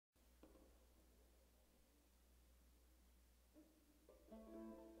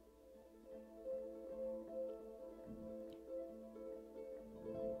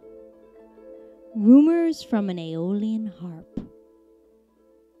Rumors from an Aeolian Harp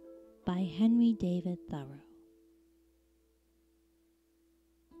by Henry David Thoreau.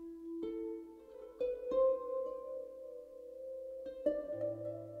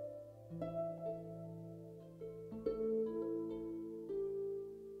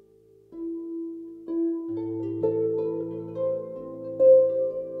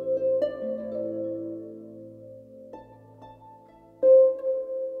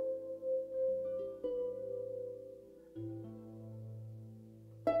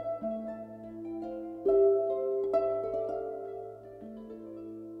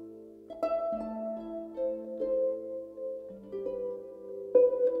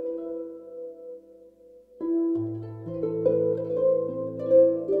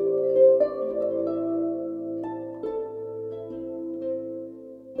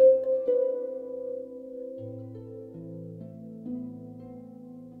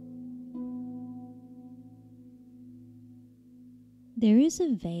 There is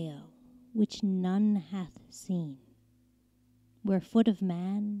a vale which none hath seen, where foot of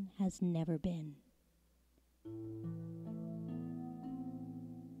man has never been.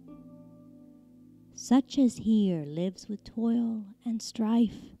 Such as here lives with toil and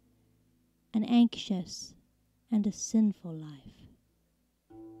strife, an anxious and a sinful life.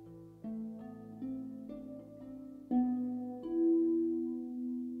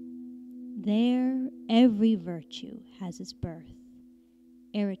 There every virtue has its birth,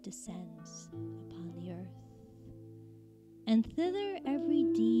 ere it descends upon the earth, and thither every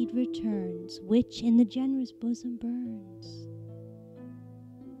deed returns which in the generous bosom burns.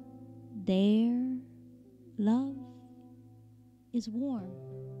 There love is warm,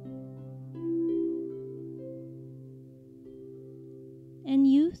 and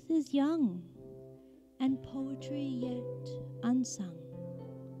youth is young, and poetry yet unsung.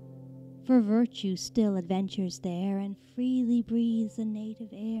 For virtue still adventures there, and freely breathes the native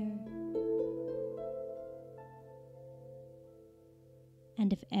air.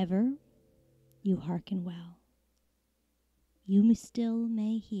 And if ever you hearken well, you still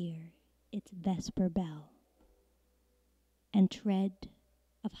may hear its vesper bell, and tread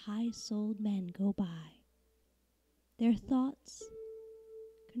of high-souled men go by, their thoughts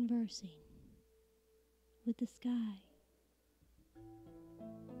conversing with the sky.